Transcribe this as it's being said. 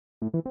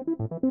My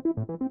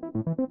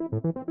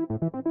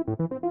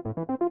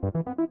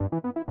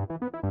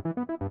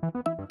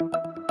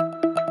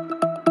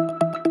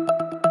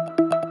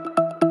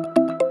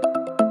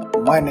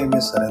name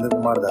is Harender.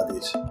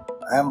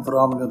 I am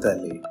from New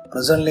Delhi.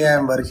 Presently, I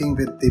am working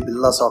with the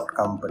Birlasoft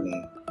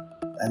company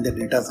and the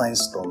data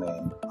science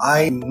domain.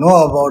 I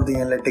know about the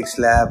Analytics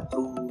Lab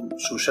through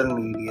social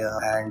media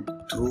and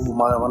through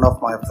one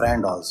of my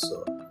friend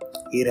also.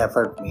 He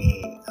referred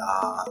me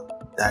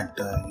that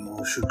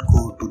you should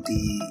go to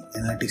the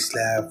Analytics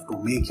Lab to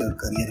make your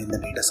career in the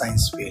data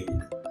science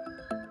field.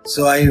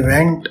 So I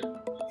went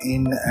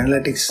in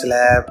Analytics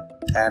Lab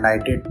and I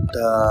did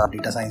the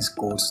data science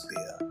course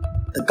there.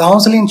 The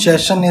counseling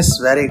session is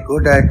very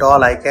good at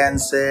all. I can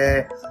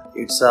say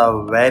it's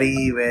a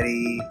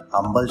very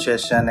humble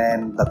session,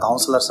 and the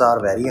counselors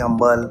are very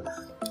humble.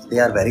 They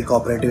are very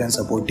cooperative and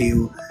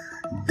supportive.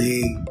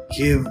 They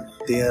give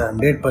their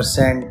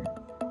 100%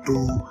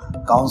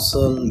 to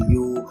counsel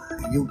you.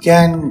 You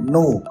can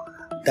know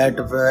that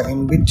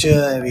in which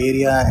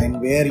area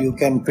and where you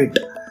can fit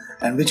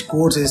and which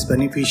course is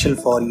beneficial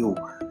for you.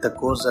 The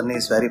course journey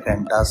is very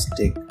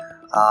fantastic.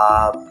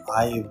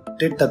 I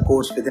did the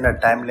course within a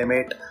time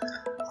limit.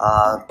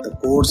 The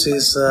course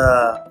is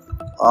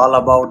all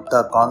about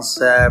the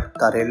concept,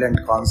 the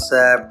relevant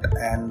concept,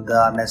 and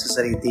the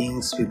necessary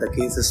things with the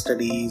case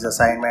studies,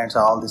 assignments,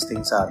 all these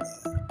things are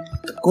there.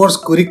 The course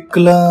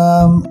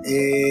curriculum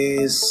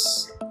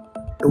is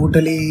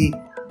totally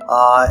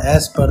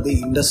as per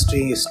the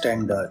industry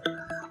standard.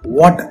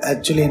 What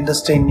actually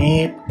industry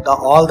need,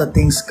 all the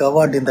things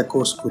covered in the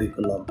course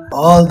curriculum.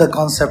 All the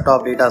concept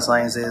of data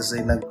science is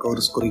in the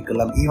course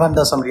curriculum. Even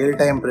some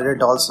real-time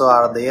project also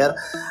are there.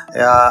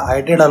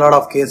 I did a lot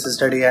of case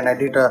study, and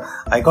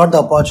I got the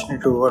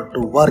opportunity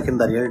to work in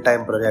the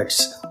real-time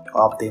projects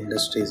of the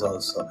industries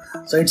also.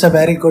 So it's a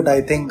very good,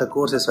 I think the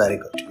course is very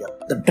good. Yeah.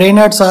 The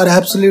trainers are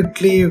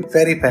absolutely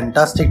very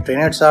fantastic.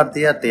 Trainers are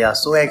there. They are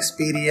so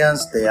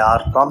experienced. They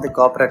are from the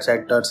corporate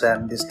sectors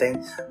and this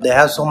thing. They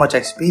have so much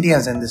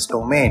experience in this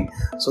domain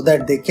so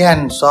that they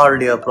can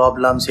solve your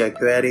problems, your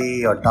query,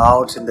 your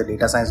doubts in the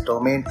data science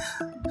domain.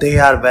 They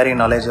are very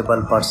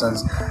knowledgeable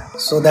persons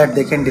so that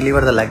they can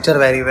deliver the lecture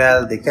very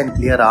well. They can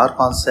clear our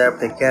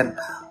concept. They can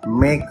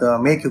make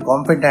you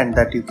confident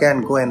that you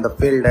can go in the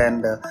field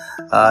and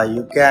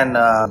you can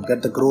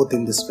get the growth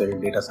in this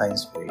field, data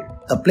science field.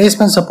 The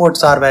placement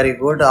supports are very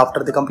good.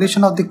 After the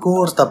completion of the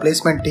course, the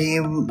placement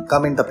team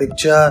come in the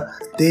picture.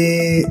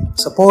 They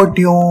support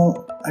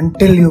you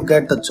until you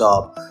get the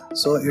job.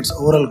 So it's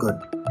overall good.